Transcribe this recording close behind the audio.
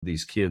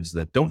these kids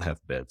that don't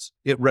have beds.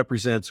 It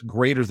represents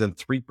greater than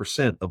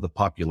 3% of the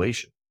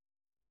population.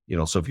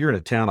 So if you're in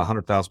a town,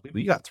 100,000 people,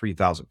 you got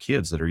 3,000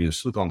 kids that are either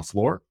sleeping on the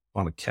floor,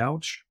 on a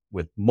couch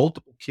with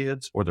multiple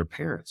kids or their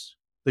parents.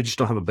 They just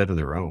don't have a bed of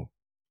their own.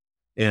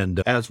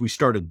 And as we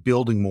started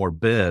building more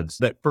beds,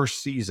 that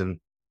first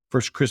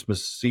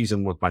Christmas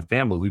season with my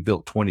family, we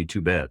built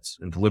 22 beds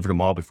and delivered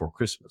them all before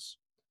Christmas.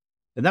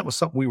 And that was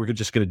something we were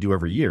just going to do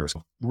every year.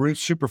 So really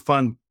super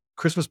fun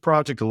Christmas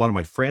project. A lot of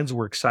my friends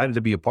were excited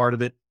to be a part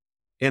of it.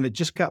 And it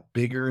just got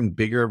bigger and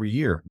bigger every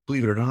year.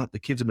 Believe it or not, the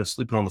kids have been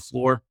sleeping on the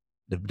floor.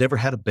 They've never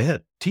had a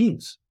bed.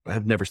 Teens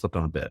have never slept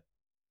on a bed.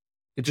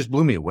 It just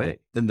blew me away.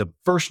 Then the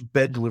first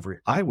bed delivery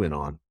I went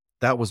on,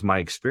 that was my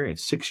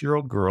experience.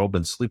 6-year-old girl,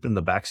 been sleeping in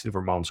the backseat of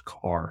her mom's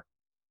car,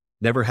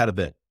 never had a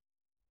bed.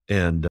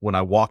 And when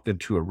I walked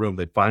into a room,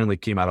 they finally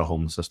came out of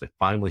homelessness. They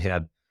finally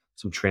had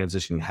some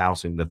transitioning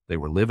housing that they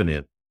were living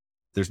in.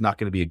 There's not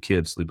going to be a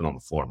kid sleeping on the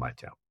floor in my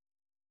town.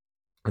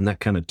 And that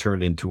kind of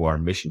turned into our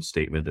mission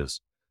statement is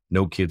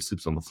no kid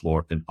sleeps on the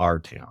floor in our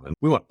town. And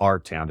we want our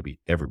town to be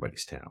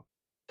everybody's town.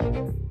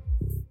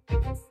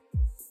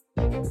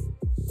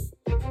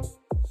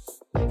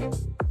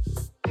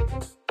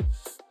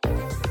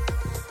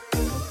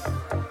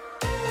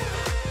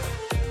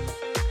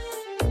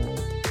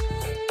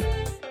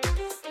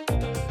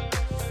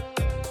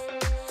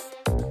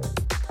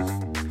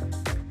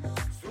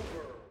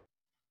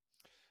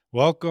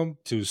 Welcome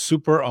to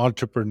Super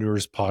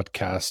Entrepreneurs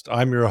Podcast.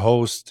 I'm your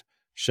host,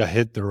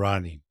 Shahid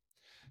Durrani.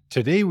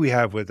 Today we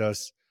have with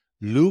us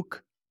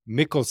Luke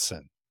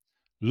Mickelson.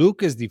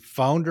 Luke is the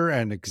founder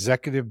and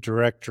executive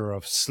director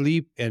of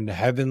Sleep in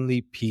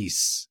Heavenly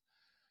Peace,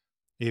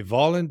 a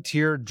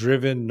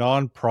volunteer-driven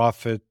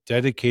nonprofit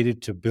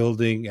dedicated to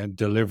building and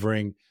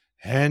delivering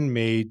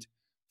handmade,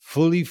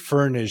 fully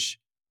furnished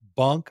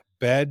bunk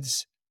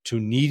beds to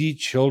needy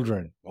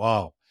children.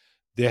 Wow.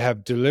 They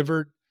have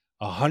delivered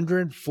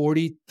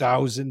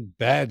 140,000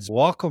 beds.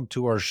 Welcome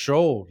to our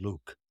show,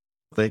 Luke.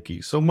 Thank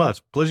you so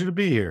much. Pleasure to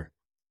be here.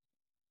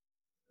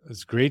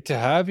 It's great to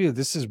have you.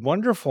 This is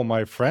wonderful,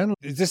 my friend.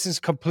 This is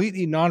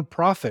completely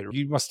nonprofit.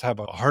 You must have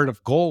a heart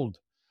of gold.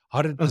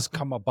 How did this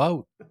come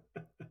about?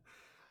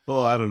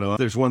 Well, I don't know.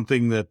 There's one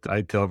thing that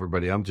I tell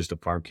everybody. I'm just a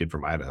farm kid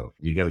from Idaho.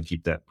 You got to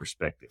keep that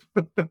perspective.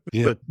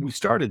 Yeah. But we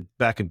started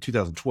back in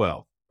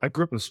 2012. I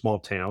grew up in a small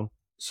town.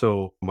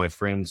 So my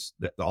friends,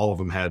 all of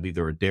them had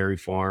either a dairy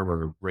farm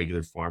or a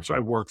regular farm. So I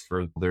worked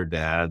for their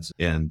dads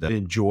and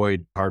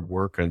enjoyed hard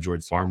work. I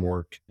enjoyed farm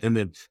work. And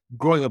then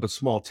growing up in a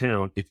small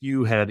town, if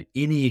you had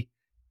any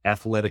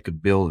athletic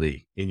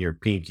ability in your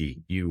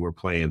pinky, you were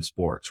playing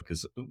sports.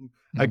 Because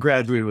I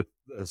graduated with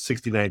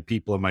 69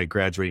 people in my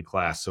graduating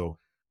class. So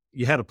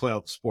you had to play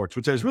out sports,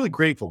 which I was really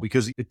grateful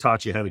because it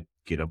taught you how to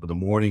get up in the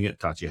morning.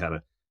 It taught you how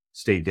to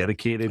stay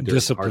dedicated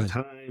during hard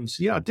times.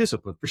 Yeah,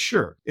 discipline for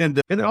sure.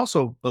 And it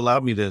also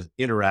allowed me to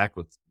interact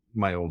with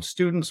my own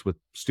students, with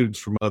students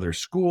from other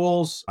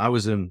schools. I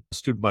was in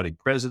student body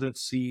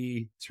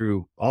presidency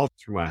all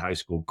through my high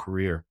school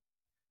career,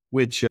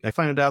 which I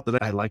found out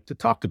that I like to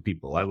talk to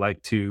people. I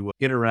like to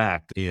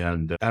interact.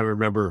 And I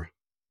remember,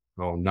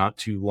 not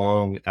too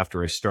long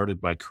after I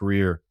started my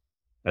career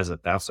as an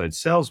outside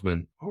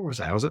salesman, where was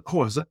I? I was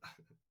at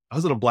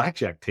a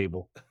blackjack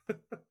table.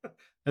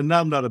 And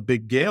now I'm not a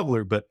big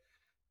gambler, but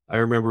I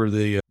remember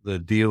the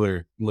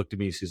dealer looked at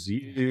me and says,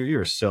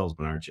 "You're a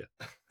salesman, aren't you?"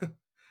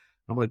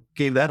 I'm like,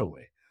 gave that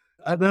away.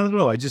 I don't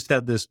know. I just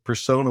had this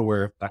persona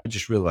where I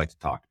just really like to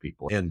talk to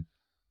people. And,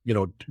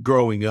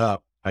 growing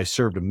up, I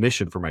served a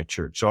mission for my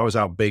church. So I was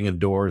out banging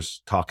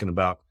doors, talking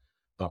about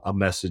a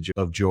message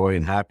of joy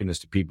and happiness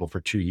to people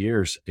for 2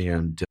 years.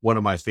 And one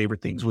of my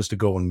favorite things was to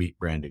go and meet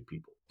brand new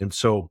people. And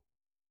so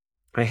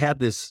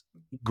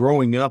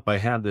growing up, I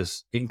had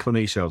this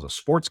inclination. I was a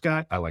sports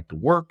guy. I like to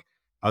work.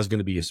 I was going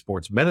to be a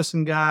sports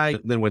medicine guy,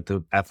 then went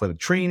to athletic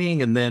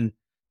training. And then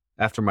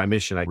after my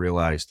mission, I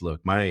realized,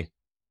 look, my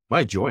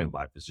joy in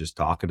life is just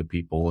talking to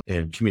people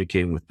and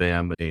communicating with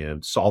them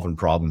and solving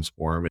problems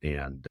for them.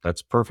 And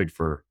that's perfect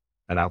for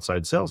an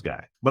outside sales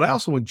guy. But I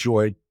also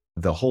enjoyed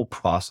the whole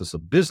process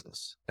of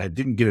business. I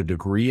didn't get a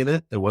degree in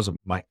it. It wasn't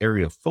my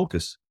area of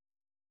focus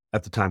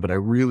at the time, but I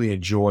really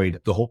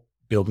enjoyed the whole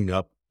building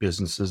up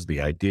businesses,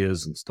 the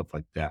ideas and stuff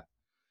like that.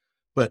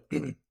 But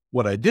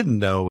what I didn't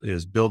know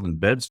is building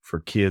beds for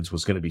kids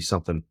was going to be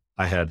something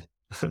I had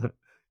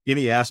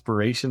any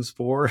aspirations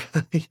for.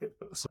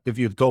 So if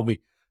you had told me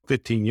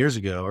 15 years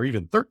ago or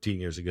even 13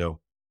 years ago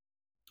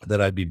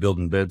that I'd be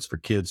building beds for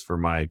kids for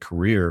my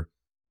career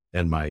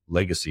and my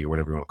legacy or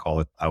whatever you want to call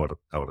it, I would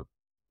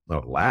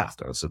have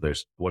laughed. I would have said,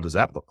 what does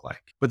that look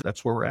like? But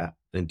that's where we're at.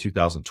 In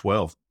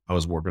 2012, I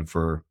was working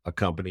for a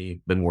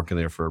company, been working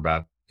there for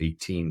about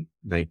 18,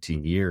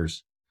 19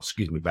 years.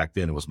 Excuse me. Back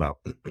then it was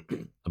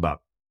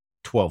about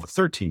 12 or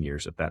 13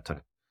 years at that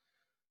time.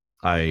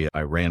 I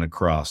ran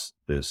across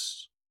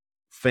this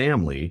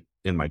family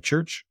in my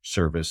church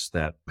service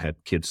that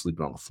had kids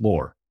sleeping on the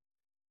floor.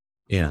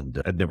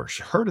 And I'd never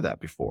heard of that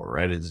before,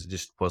 right? It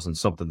just wasn't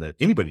something that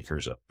anybody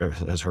hears of or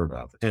has heard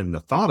of. And the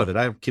thought of it,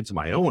 I have kids of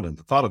my own, and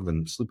the thought of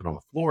them sleeping on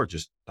the floor,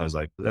 I was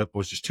like, that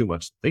was just too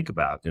much to think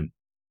about. And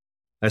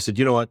I said,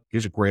 you know what?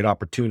 Here's a great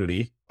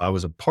opportunity. I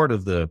was a part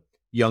of the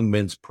young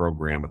men's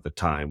program at the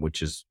time,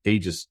 which is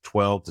ages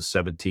 12 to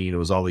 17. It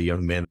was all the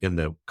young men in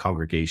the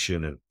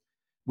congregation. And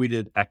we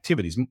did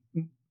activities,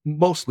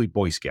 mostly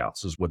Boy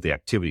Scouts is what the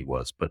activity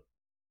was. But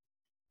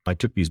I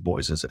took these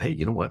boys and said, hey,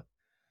 you know what?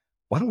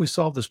 Why don't we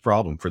solve this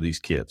problem for these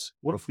kids?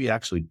 What if we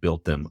actually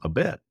built them a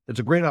bed? It's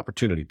a great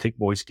opportunity. Take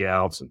Boy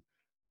Scouts and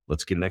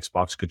let's get an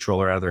Xbox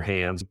controller out of their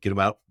hands, get them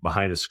out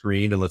behind a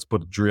screen, and let's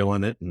put a drill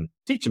in it and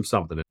teach them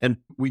something. And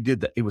we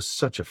did that. It was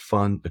such a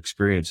fun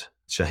experience,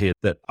 Shahid,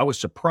 that I was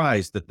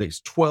surprised that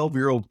these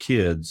 12-year-old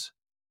kids,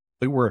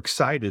 they were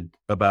excited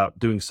about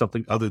doing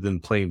something other than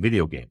playing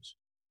video games.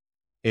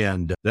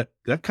 And that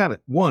kind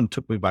of, one,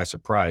 took me by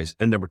surprise.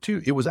 And number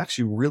two, it was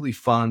actually really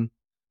fun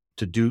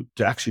to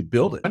actually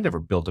build it. I never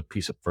built a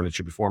piece of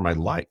furniture before in my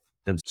life.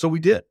 And so we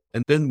did.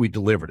 And then we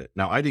delivered it.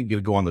 Now, I didn't get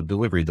to go on the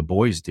delivery. The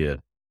boys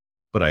did.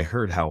 But I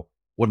heard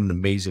what an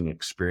amazing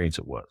experience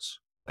it was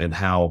and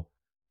how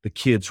the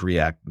kids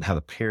reacted and how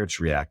the parents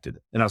reacted.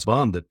 And I was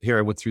bummed that here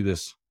I went through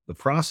the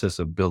process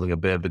of building a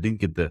bed, but didn't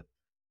get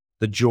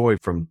the joy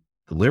from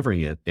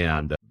delivering it.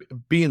 And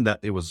being that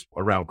it was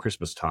around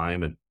Christmas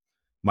time and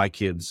my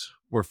kids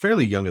were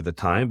fairly young at the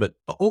time, but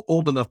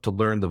old enough to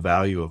learn the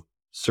value of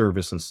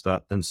service and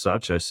stuff and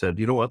such, I said,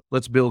 you know what,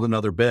 let's build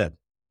another bed.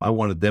 I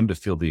wanted them to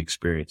feel the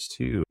experience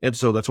too. And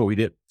so that's what we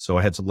did. So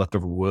I had some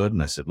leftover wood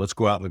and I said, let's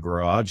go out in the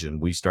garage. And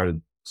we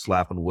started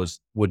slapping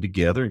wood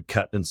together and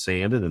cutting and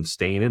sanding and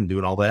staining and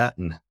doing all that.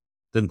 And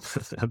then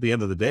at the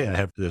end of the day, I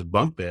have this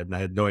bunk bed and I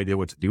had no idea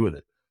what to do with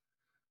it.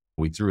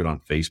 We threw it on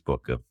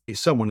Facebook.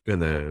 Someone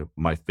in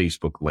my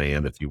Facebook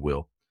land, if you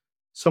will,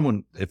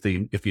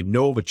 if you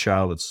know of a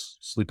child that's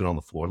sleeping on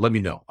the floor, let me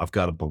know. I've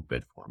got a bunk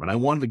bed for them. And I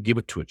wanted to give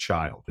it to a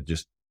child. But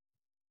just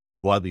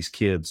a lot of these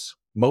kids,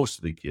 most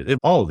of the kids,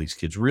 all of these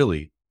kids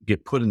really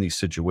get put in these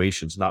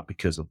situations, not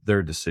because of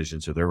their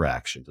decisions or their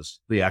actions, it's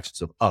the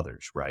actions of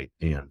others. Right.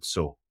 And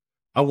so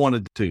I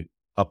wanted to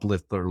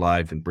uplift their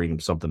life and bring them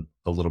something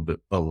a little bit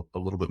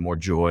more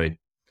joy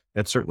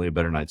and certainly a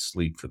better night's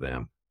sleep for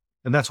them.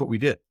 And that's what we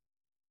did.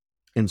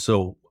 And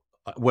so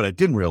what I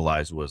didn't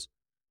realize was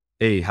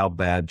how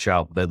bad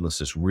child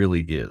bedlessness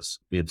really is.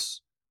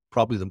 It's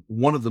probably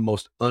one of the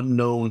most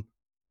unknown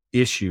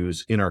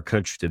issues in our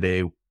country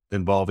today,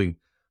 involving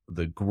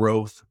the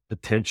growth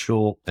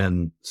potential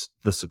and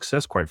the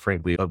success, quite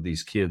frankly, of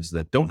these kids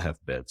that don't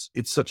have beds.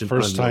 It's such an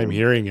first time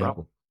hearing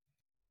problem.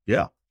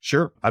 Yeah,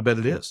 sure. I bet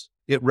it is.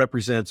 It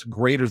represents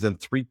greater than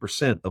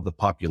 3% of the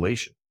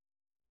population.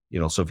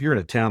 So if you're in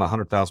a town,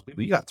 100,000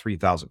 people, you got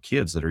 3,000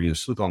 kids that are either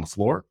sleeping on the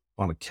floor,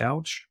 on a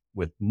couch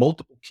with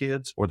multiple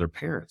kids or their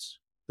parents.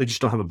 They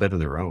just don't have a bed of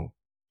their own.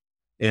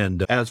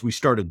 And as we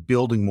started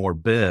building more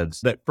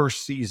beds, that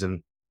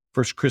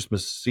first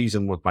Christmas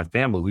season with my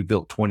family, we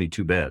built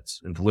 22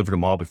 beds and delivered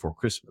them all before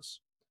Christmas.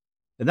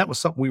 And that was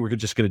something we were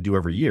just going to do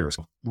every year.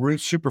 So really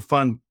super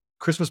fun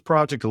Christmas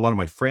project. A lot of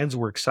my friends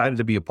were excited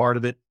to be a part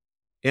of it.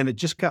 And it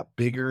just got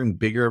bigger and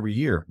bigger every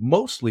year,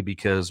 mostly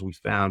because we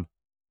found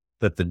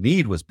that the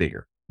need was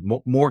bigger.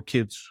 More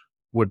kids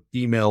would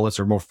email us,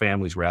 or more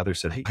families rather,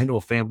 said, hey, I know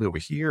a family over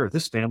here, or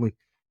this family,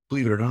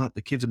 believe it or not,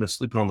 the kids have been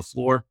sleeping on the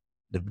floor.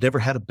 They've never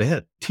had a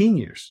bed.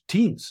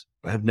 Teens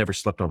have never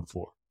slept on the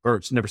floor, or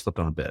it's never slept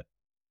on a bed.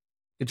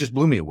 It just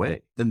blew me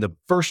away. Then the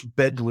first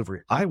bed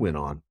delivery I went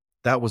on,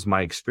 that was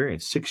my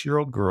experience.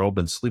 6-year-old girl,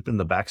 been sleeping in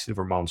the backseat of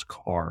her mom's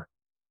car,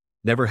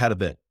 never had a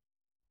bed.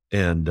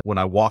 And when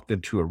I walked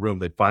into a room,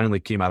 they finally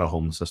came out of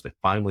homelessness. They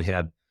finally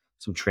had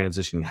some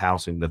transitioning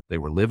housing that they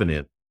were living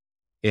in.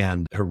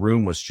 And her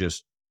room was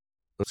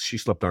she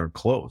slept on her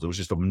clothes. It was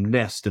just a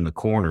nest in the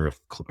corner of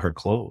her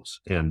clothes.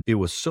 And it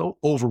was so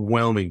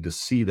overwhelming to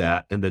see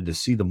that. And then to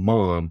see the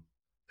mom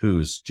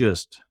who's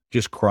just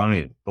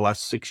crying the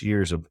last 6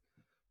 years of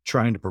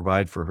trying to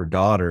provide for her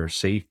daughter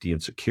safety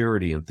and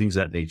security and things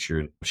of that nature.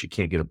 And she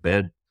can't get a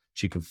bed.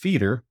 She can feed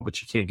her, but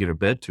she can't get her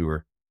bed to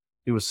her.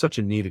 It was such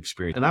a neat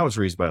experience. And I was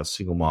raised by a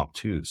single mom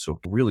too. So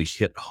it really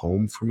hit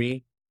home for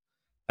me.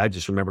 I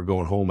just remember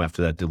going home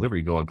after that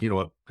delivery going, you know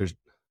what,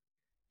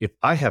 if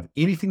I have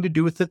anything to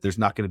do with it, there's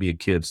not going to be a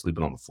kid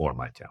sleeping on the floor in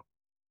my town.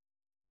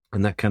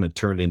 And that kind of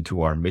turned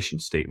into our mission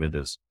statement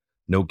as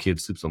no kid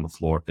sleeps on the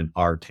floor in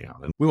our town.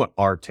 And we want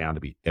our town to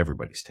be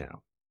everybody's town.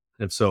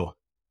 And so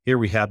here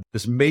we have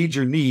this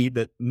major need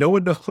that no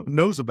one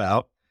knows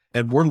about.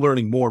 And we're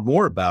learning more and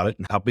more about it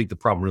and how big the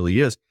problem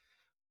really is,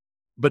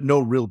 but no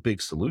real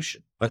big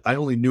solution. I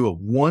only knew of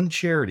one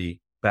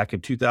charity back in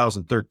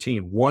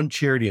 2013, one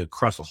charity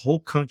across the whole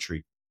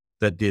country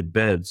that did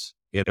beds.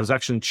 It was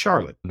actually in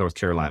Charlotte, North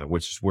Carolina,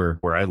 which is where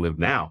I live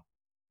now.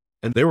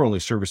 And they were only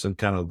servicing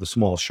kind of the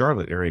small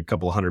Charlotte area, a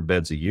couple of hundred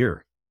beds a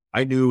year.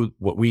 I knew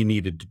what we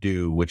needed to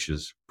do, which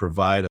is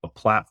provide a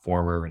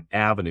platform or an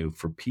avenue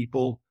for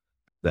people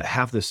that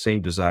have the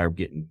same desire of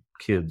getting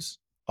kids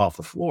off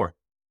the floor.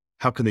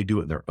 How can they do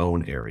it in their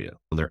own area,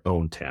 in their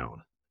own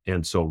town?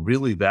 And so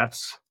really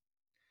that's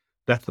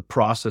the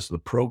process of the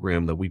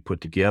program that we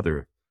put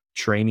together,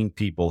 training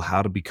people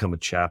how to become a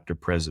chapter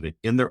president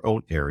in their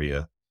own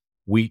area.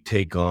 We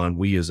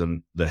as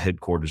in the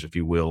headquarters, if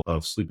you will,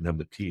 of Sleep and Have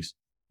the Peace,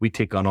 we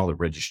take on all the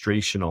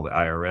registration, all the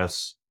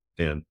IRS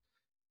and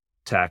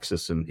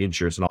taxes and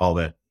insurance and all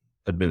that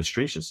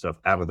administration stuff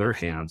out of their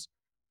hands.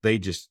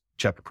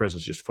 Chapter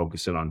presidents just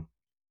focus in on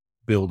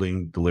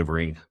building,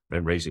 delivering,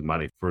 and raising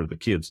money for the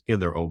kids in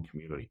their own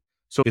community.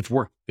 So it's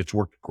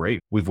worked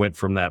great. We've went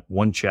from that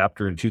one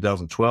chapter in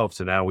 2012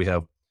 to now we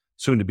have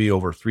soon to be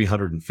over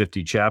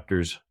 350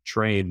 chapters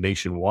trained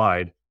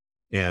nationwide.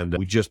 And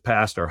we just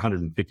passed our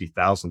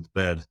 150,000th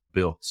bed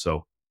built.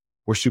 So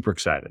we're super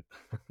excited.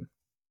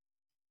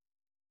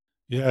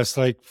 Yeah, it's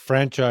like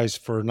franchise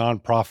for a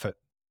nonprofit.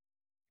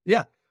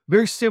 Yeah,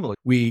 very similar.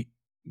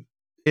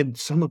 And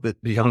some of it, to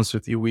be honest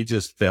with you, we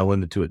just fell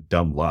into it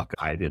dumb luck.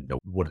 I knew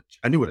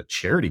what a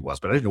charity was,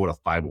 but I didn't know what a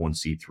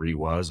 501c3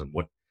 was and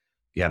what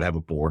you had to have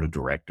a board of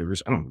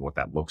directors. I don't know what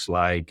that looks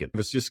like. And it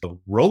was just a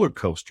roller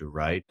coaster,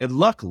 right? And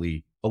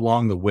luckily,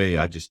 along the way,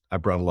 I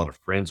brought a lot of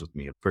friends with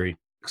me, very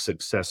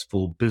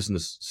successful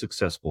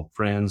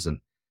friends, and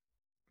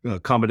a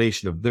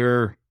combination of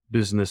their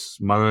business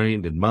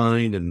mind and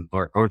mine and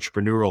our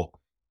entrepreneurial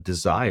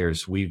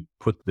desires. We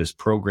put this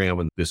program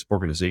and this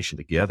organization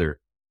together,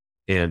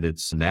 and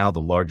it's now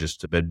the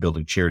largest bed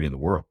building charity in the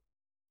world.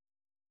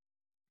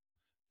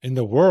 In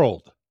the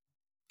world?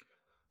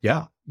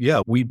 Yeah.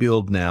 Yeah. We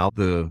build now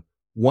the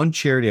one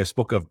charity I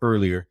spoke of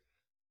earlier.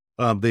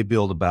 They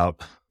build about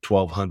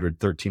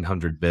 1,200,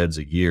 1,300 beds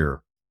a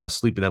year.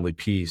 Sleep and Have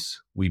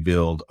Peace, we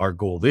build, our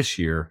goal this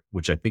year,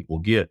 which I think we'll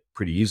get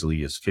pretty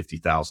easily, is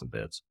 50,000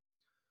 beds.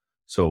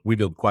 So we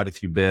build quite a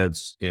few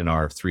beds in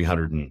our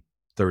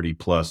 330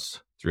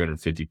 plus,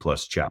 350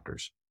 plus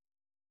chapters.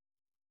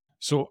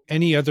 So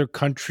any other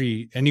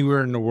country,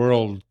 anywhere in the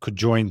world could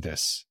join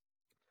this?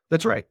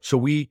 That's right.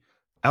 So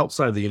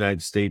outside of the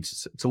United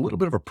States, it's a little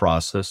bit of a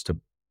process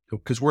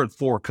because we're in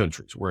 4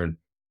 countries. We're in,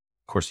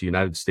 of course, the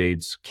United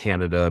States,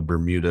 Canada,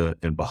 Bermuda,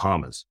 and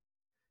Bahamas.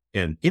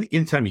 And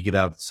anytime you get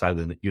outside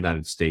of the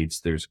United States,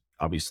 there's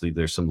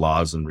some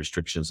laws and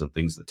restrictions and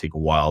things that take a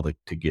while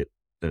to get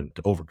and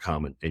to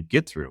overcome and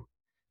get through.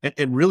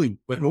 And really,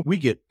 we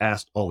get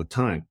asked all the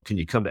time, can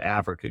you come to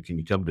Africa? Can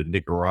you come to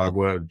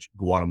Nicaragua,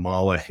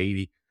 Guatemala,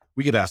 Haiti?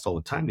 We get asked all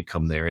the time to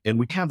come there. And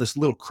we have this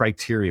little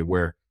criteria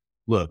where,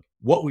 look,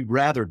 what we'd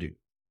rather do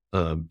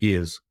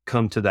is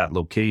come to that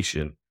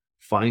location,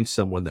 find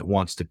someone that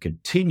wants to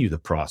continue the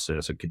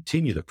process and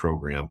continue the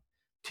program,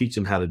 teach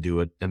them how to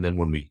do it. And then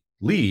when we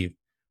leave,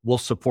 we'll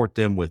support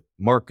them with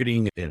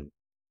marketing and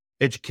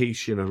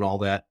education and all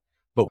that.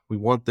 But we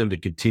want them to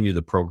continue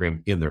the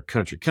program in their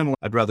country. Kind of,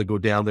 I'd rather go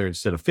down there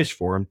instead of fish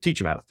for them, teach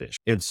them how to fish.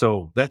 And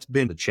so that's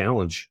been the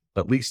challenge,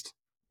 at least,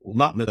 well,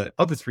 not in the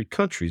other 3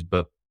 countries,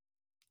 but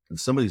in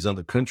some of these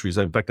other countries.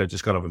 In fact, I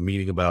just got off a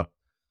meeting about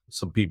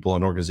some people,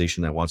 an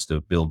organization that wants to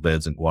build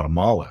beds in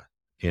Guatemala.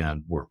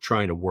 And we're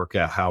trying to work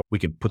out how we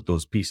can put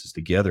those pieces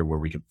together where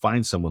we can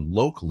find someone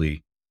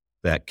locally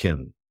that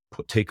can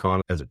take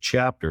on as a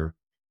chapter,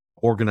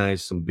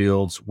 organize some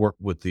builds, work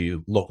with the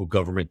local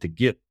government to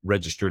get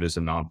registered as a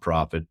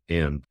nonprofit,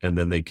 and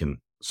then they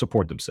can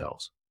support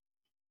themselves.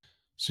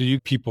 So you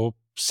people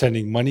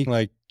sending money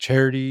like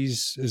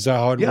charities, is that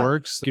how it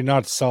works? You're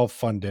not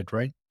self-funded,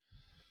 right?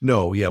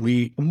 No, yeah.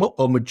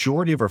 A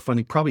majority of our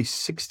funding, probably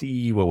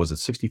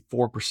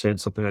 64%,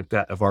 something like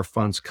that, of our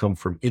funds come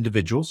from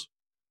individuals,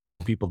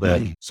 people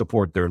that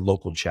support their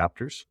local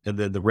chapters. And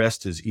then the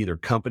rest is either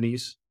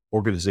companies,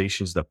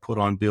 organizations that put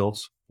on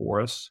builds for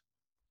us,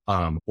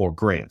 or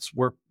grants.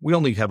 We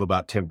only have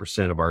about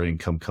 10% of our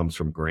income comes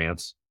from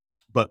grants.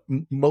 But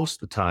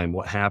most of the time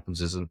what happens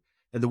is, and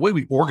the way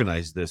we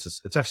organize this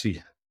is, it's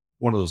actually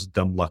one of those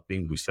dumb luck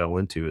things we fell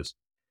into, is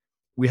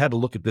we had to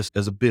look at this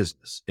as a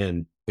business.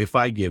 And if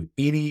I give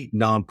any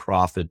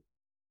nonprofit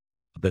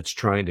that's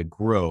trying to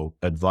grow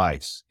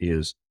advice,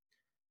 is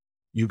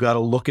you got to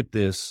look at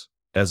this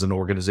as an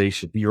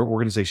organization, your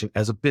organization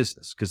as a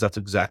business, because that's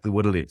exactly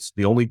what it is.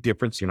 The only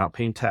difference, you're not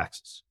paying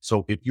taxes.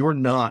 So if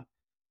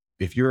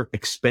you're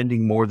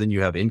expending more than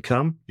you have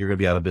income, you're going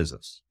to be out of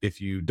business. If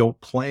you don't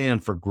plan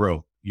for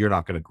growth, you're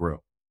not going to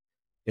grow.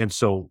 And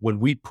so when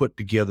we put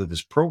together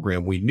this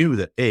program, we knew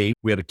that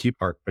we had to keep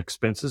our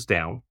expenses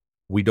down.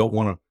 We don't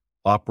want to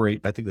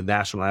operate. I think the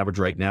national average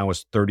right now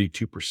is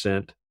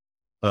 32%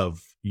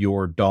 of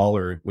your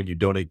dollar when you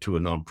donate to a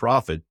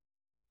nonprofit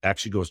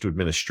actually goes to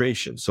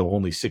administration. So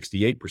only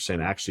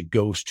 68% actually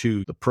goes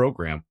to the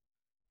program.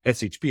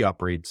 SHP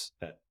operates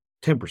at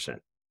 10%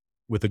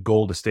 with a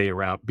goal to stay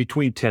around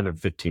between 10 and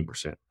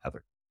 15%,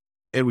 Heather.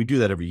 And we do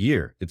that every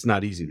year. It's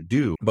not easy to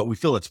do, but we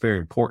feel it's very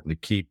important to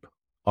keep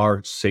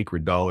our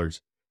sacred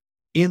dollars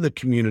in the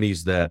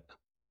communities that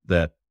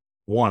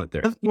want it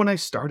there. When I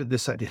started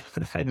this, I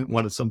didn't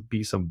want to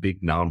be some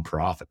big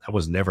nonprofit. That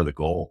was never the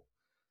goal.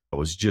 It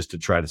was just to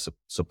try to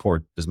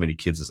support as many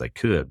kids as I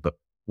could. But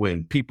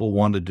when people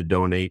wanted to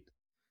donate,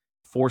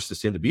 forced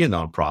us in to be a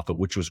nonprofit,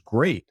 which was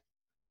great.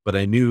 But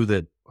I knew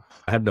that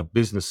I had enough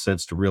business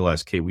sense to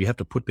realize, okay, we have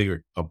to put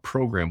together a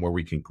program where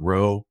we can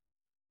grow,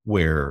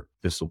 where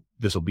this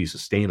will be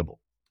sustainable.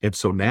 And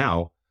so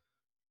now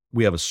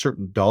we have a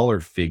certain dollar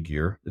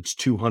figure. It's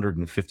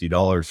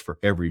 $250 for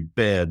every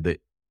bed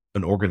that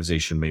an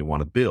organization may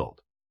want to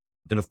build.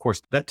 And of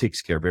course, that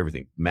takes care of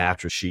everything: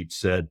 mattress, sheet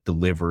set,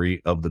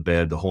 delivery of the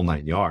bed, the whole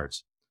 9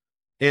 yards.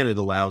 And it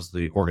allows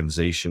the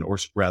organization, or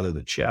rather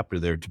the chapter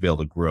there, to be able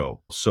to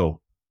grow.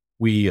 So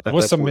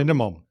What's the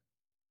minimum?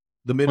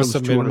 The minimum is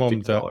What's the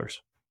minimum $250.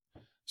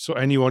 So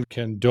anyone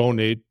can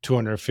donate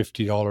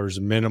 $250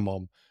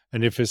 minimum.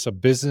 And if it's a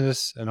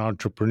business, an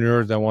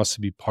entrepreneur that wants to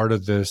be part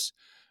of this,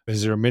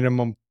 is there a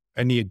minimum,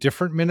 any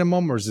different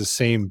minimum, or is it the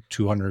same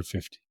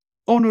 250?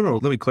 Oh, no.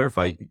 Let me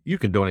clarify. You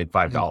can donate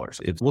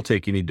 $5. We'll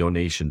take any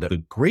donation.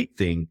 The great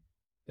thing,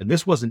 and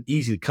this wasn't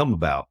easy to come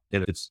about,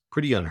 and it's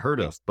pretty unheard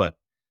of, but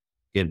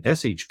in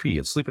SHP,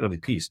 in Sleeping Healthy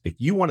Peace, if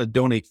you want to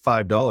donate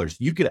 $5,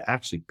 you get to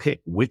actually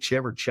pick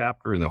whichever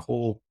chapter in the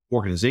whole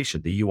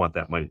organization that you want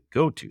that money to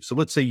go to. So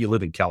let's say you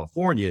live in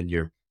California and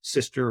your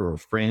sister or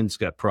friend's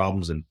got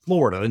problems in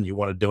Florida and you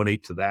want to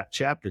donate to that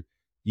chapter,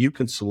 you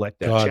can select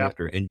that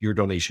chapter and your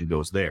donation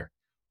goes there.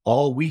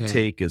 All we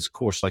take is, of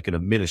course, like an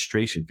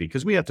administration fee,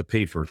 because we have to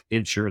pay for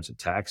insurance and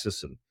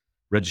taxes and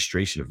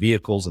registration of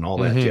vehicles and all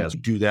that jazz. We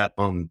do that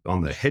on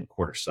the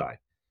headquarters side.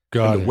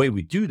 The way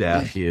we do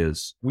that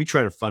is we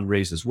try to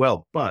fundraise as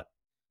well, but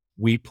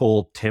we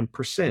pull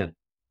 10%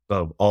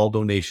 of all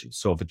donations.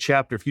 So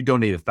if you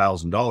donate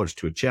 $1,000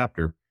 to a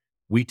chapter,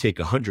 we take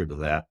 100 of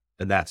that,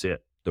 and that's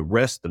it. The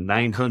rest, the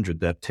 900,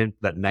 that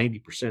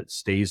 90%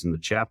 stays in the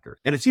chapter.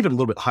 And it's even a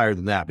little bit higher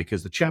than that,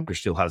 because the chapter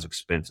still has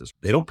expenses.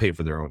 They don't pay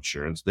for their own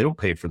insurance. They don't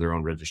pay for their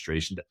own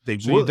registration.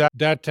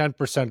 That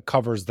 10%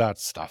 covers that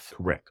stuff.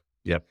 Correct.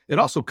 Yep. It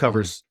also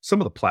covers some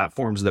of the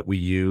platforms that we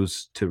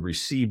use to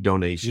receive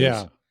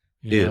donations.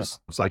 It's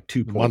like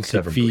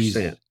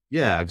 2.7%.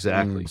 Yeah,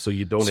 exactly. So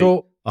you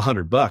donate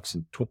 $100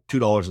 and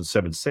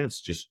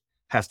 $2.07 just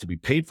has to be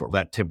paid for.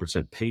 That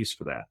 10% pays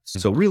for that.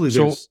 So really,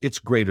 it's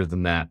greater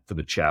than that for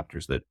the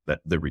chapters that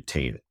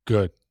retain it.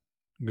 Good.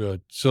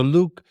 So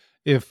Luke,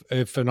 if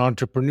an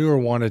entrepreneur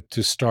wanted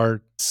to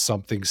start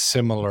something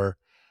similar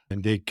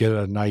and they get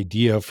an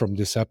idea from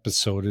this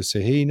episode to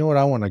say, hey, you know what,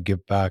 I want to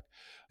give back.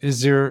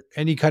 Is there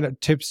any kind of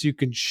tips you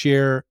can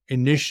share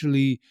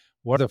initially?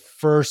 What are the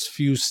first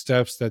few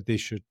steps that they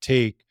should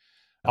take?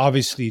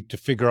 Obviously, to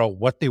figure out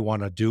what they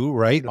want to do,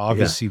 right?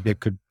 Obviously, they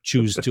could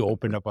choose to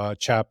open up a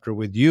chapter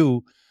with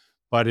you.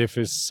 But if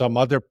it's some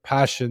other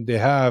passion they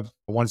have,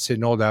 once they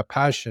know that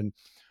passion,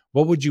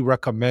 what would you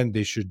recommend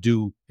they should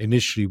do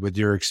initially with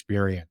your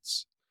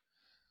experience?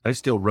 I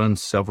still run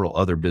several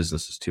other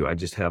businesses too. I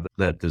just have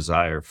that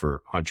desire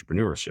for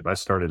entrepreneurship. I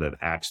started an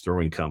axe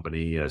throwing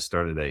company. I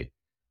started a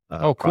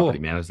property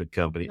management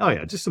company. Oh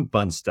yeah, just some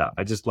fun stuff.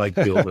 I just like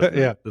building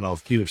and I'll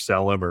either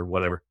sell them or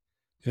whatever.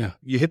 Yeah.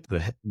 You hit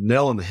the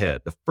nail on the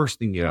head. The first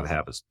thing you got to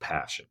have is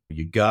passion.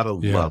 You got to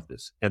love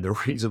this. And the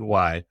reason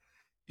why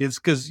is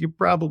because you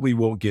probably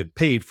won't get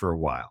paid for a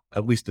while,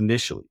 at least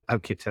initially. I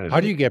can't tell you. How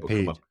do you get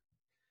paid?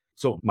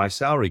 So my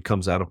salary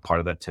comes out of part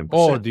of that 10%.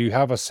 Oh, do you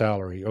have a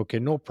salary? Okay.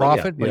 No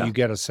profit, but you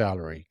get a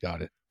salary.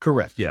 Got it.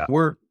 Correct. Yeah.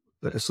 We're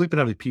Sleeping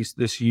Healthy Peace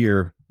this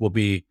year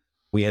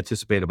we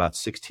anticipate about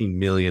 16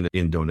 million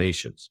in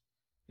donations.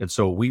 And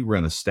so we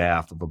run a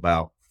staff of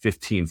about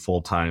 15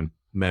 full-time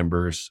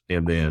members,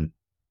 and then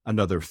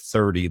another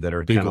 30 that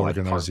are kind of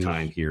like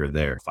part-time here and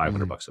there,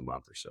 $500 a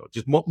month or so.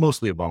 Just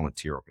mostly a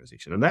volunteer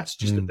organization. And that's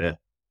just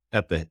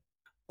at the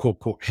quote,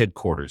 quote,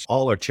 headquarters.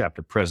 All our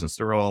chapter presidents,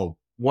 they're all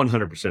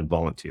 100%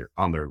 volunteer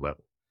on their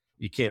level.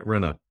 You can't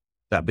run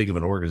that big of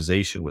an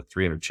organization with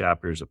 300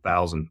 chapters,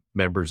 1,000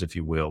 members, if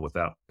you will,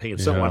 without paying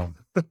someone.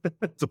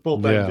 It's a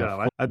full-time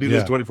job. I do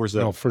this 24/7.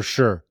 No, for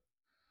sure.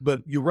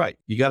 But you're right.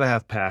 You got to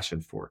have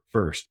passion for it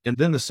first. And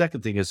then the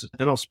second thing is,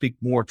 and I'll speak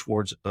more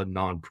towards a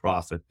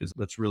nonprofit,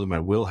 that's really my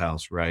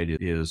wheelhouse, right?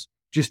 It is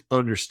just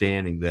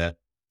understanding that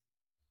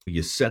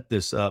you set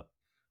this up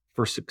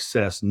for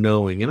success,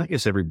 knowing, and I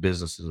guess every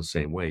business is the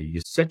same way.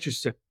 You set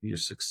your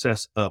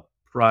success up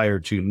prior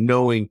to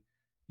knowing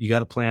you got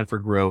to plan for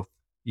growth.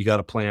 You got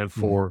to plan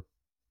for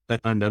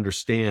and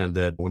understand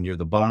that when you're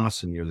the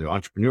boss and you're the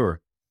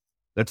entrepreneur,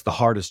 that's the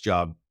hardest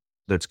job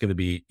that's going to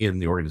be in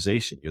the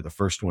organization. You're the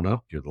first one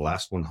up, you're the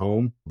last one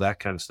home, that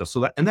kind of stuff.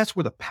 So that's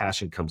where the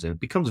passion comes in. It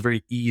becomes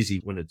very easy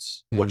when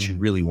it's what you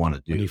really want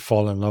to do. When you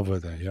fall in love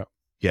with it. Yeah.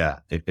 Yeah,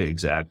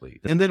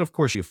 exactly. And then of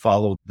course you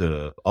follow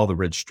all the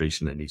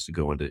registration that needs to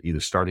go into either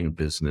starting a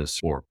business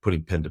or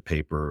putting pen to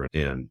paper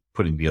and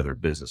putting together a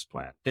business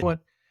plan.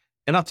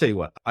 And I'll tell you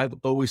what, I've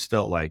always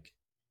felt like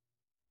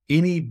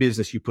any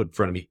business you put in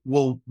front of me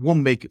will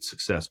make it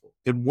successful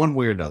in one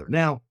way or another.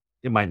 Now,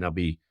 it might not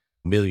be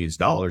millions of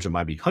dollars, it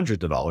might be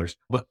hundreds of dollars,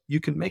 but you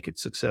can make it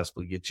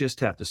successful. You just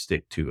have to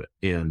stick to it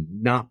and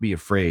not be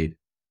afraid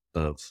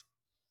of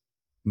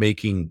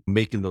making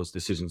those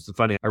decisions. It's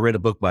funny, I read a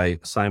book by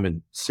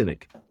Simon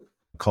Sinek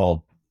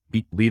called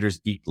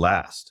Leaders Eat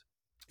Last.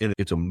 And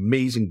it's an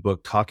amazing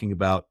book talking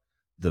about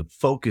the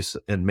focus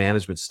and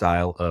management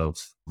style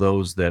of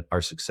those that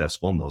are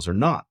successful and those are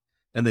not.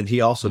 And then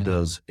he also Mhm.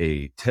 does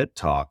a TED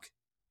talk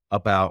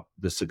about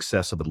the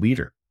success of a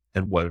leader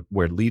and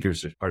where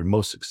leaders are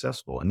most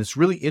successful. And it's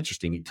really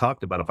interesting. He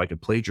talked about, if I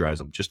could plagiarize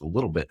him just a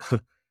little bit,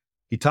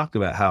 he talked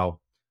about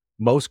how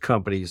most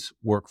companies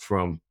work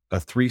from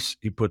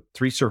he put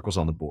three circles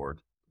on the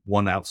board,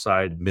 one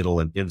outside, middle,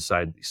 and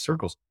inside these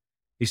circles.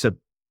 He said,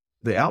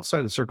 the outside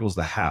of the circle is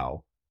the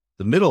how,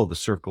 the middle of the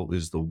circle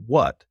is the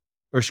what,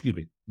 or excuse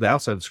me, the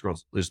outside of the circle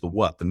is the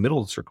what, the middle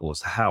of the circle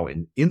is the how,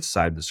 and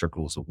inside the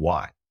circle is the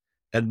why.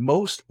 And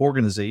most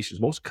organizations,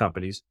 most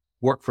companies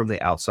work from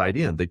the outside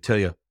in. They tell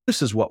you,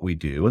 this is what we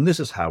do, and this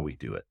is how we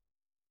do it,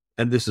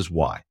 and this is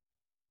why.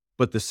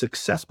 But the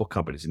successful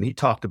companies, and he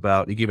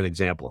gave an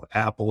example of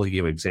Apple, he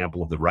gave an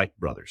example of the Wright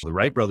brothers. The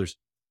Wright brothers,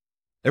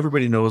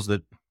 everybody knows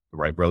that the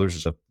Wright brothers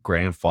is a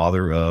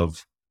grandfather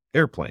of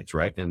airplanes,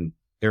 right? And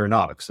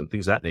aeronautics and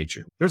things of that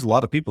nature. There's a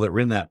lot of people that were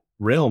in that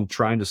realm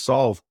trying to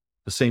solve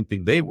the same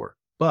thing they were,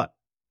 but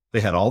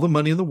they had all the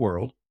money in the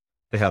world.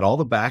 They had all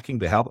the backing.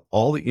 They had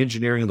all the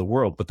engineering in the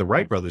world, but the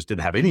Wright brothers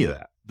didn't have any of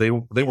that. They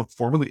weren't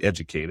formally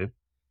educated.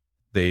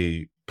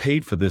 They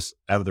paid for this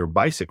out of their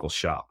bicycle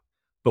shop.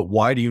 But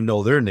why do you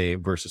know their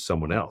name versus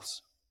someone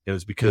else? It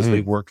was because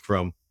they worked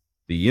from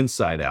the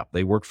inside out.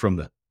 They worked from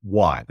the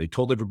why. They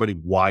told everybody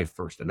why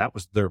first, and that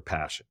was their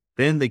passion.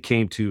 Then they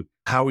came to,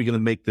 how are we going to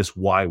make this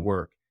why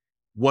work?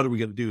 What are we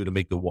going to do to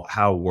make the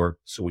how work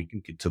so we can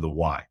get to the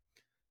why?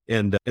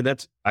 And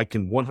that's, I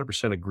can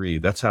 100% agree.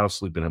 That's how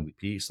Sleep in Heavenly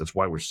Peace. That's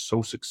why we're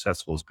so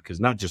successful, is because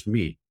not just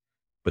me,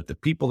 but the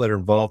people that are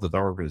involved with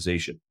our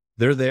organization,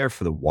 they're there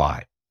for the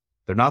why.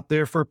 They're not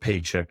there for a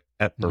paycheck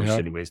at first,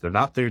 anyways. They're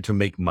not there to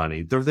make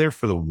money. They're there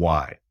for the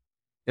why.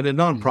 And a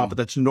nonprofit,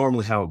 that's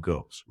normally how it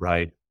goes,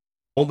 right?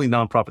 Only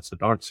nonprofits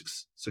that aren't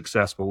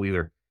successful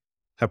either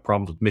have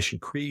problems with mission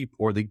creep,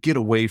 or they get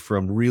away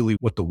from really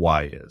what the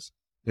why is.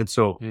 And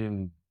so I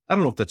don't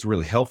know if that's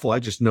really helpful. I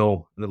just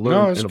know, and I'm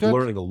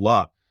learning a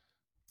lot,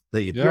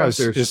 that if you're out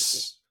there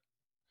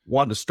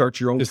wanting to start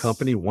your own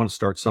company, want to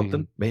start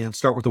something, man,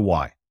 start with the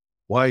why.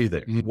 Why are you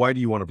there? Why do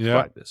you want to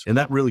provide this? And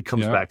that really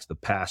comes back to the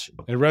passion.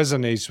 It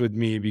resonates with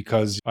me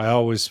because I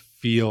always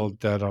feel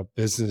that a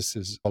business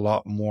is a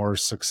lot more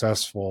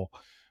successful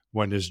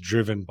when it's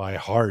driven by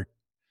heart.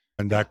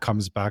 And that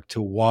comes back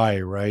to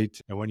why, right?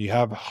 And when you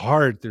have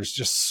heart, there's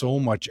just so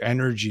much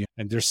energy.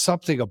 And there's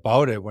something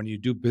about it when you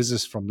do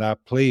business from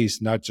that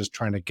place, not just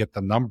trying to get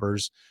the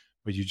numbers,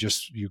 but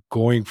you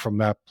going from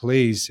that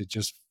place. It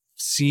just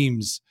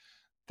seems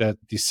that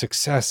the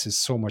success is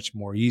so much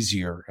more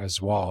easier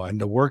as well.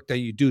 And the work that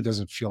you do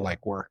doesn't feel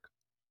like work.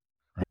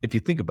 Right? If you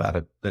think about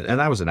it,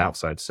 and I was in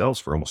outside sales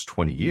for almost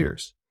 20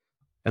 years,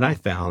 and I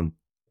found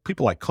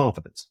people like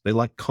confidence. They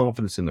like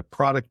confidence in the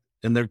product,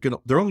 and they're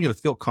only going to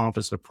feel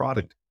confidence in the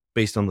product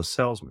based on the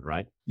salesman,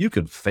 right? You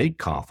can fake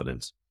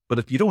confidence, but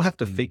if you don't have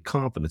to fake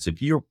confidence,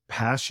 if you're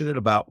passionate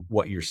about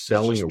what you're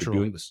selling or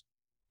doing this,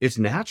 it's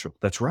natural.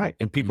 That's right.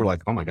 And people are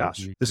like, oh my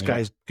gosh, this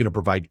guy's going to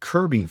provide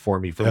curbing for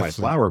me for my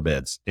flower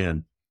beds.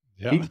 And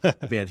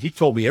he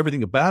told me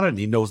everything about it, and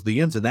he knows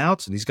the ins and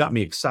outs, and he's got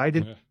me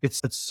excited. Yeah. It's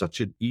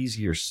such an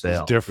easier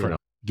sell. It's different.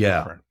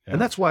 Different.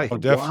 And that's why,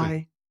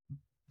 why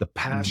the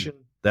passion,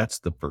 that's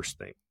the first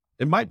thing.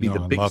 It might be the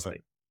biggest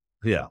thing.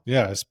 Yeah.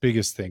 Yeah. It's the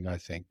biggest thing, I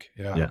think.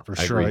 Yeah, for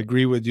sure. I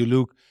agree with you,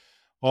 Luke.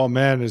 Oh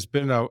man, it's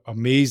been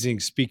amazing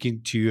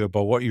speaking to you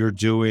about what you're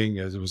doing.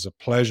 It was a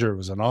pleasure. It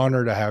was an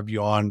honor to have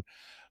you on.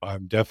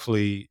 I'm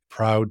definitely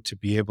proud to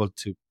be able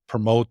to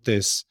promote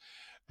this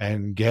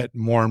and get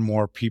more and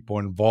more people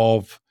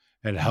involved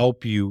and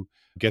help you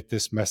get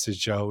this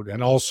message out.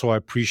 And also, I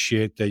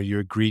appreciate that you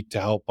agreed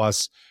to help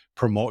us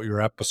promote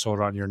your episode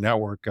on your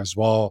network as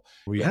well.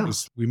 We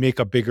make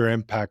a bigger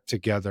impact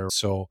together.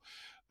 So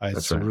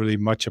it's really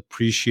much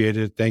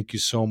appreciated. Thank you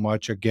so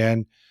much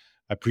again.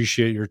 I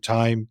appreciate your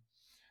time,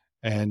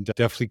 and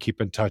definitely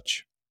keep in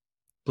touch.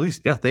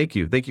 Please. Yeah. Thank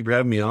you. Thank you for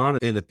having me on.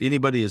 And if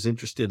anybody is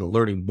interested in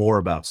learning more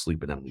about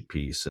Sleep in Heavenly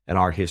Peace and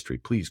our history,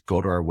 please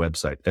go to our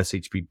website,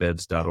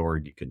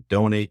 shpbeds.org. You can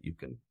donate. You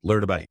can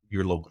learn about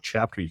your local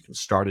chapter. You can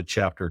start a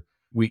chapter.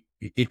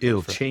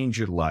 It'll change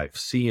your life.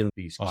 Seeing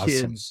these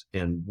kids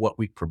and what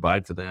we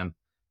provide for them,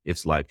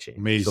 it's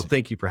life-changing. Amazing. So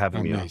thank you for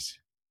having me on.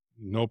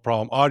 No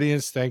problem.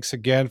 Audience, thanks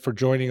again for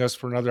joining us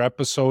for another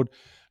episode.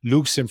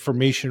 Luke's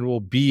information will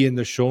be in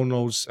the show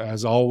notes,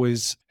 as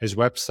always, his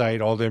website,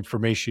 all the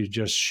information you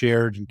just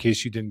shared, in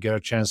case you didn't get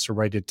a chance to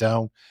write it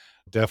down.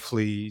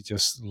 Definitely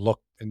just look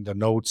in the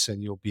notes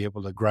and you'll be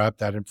able to grab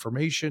that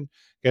information,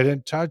 get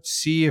in touch,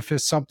 see if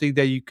it's something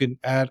that you can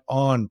add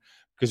on,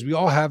 because we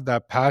all have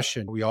that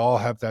passion. We all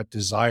have that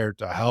desire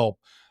to help.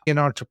 In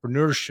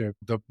entrepreneurship,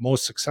 the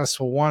most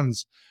successful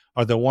ones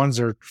are the ones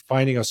that are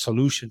finding a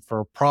solution for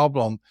a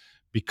problem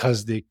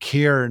because they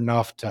care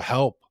enough to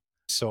help.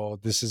 So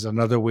this is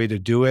another way to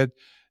do it.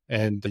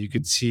 And you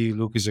can see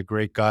Luke is a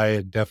great guy,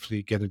 and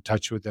definitely get in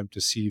touch with him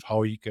to see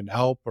how he can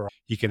help or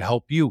he can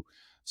help you.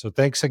 So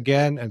thanks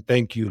again. And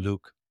thank you,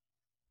 Luke.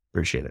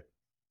 Appreciate it.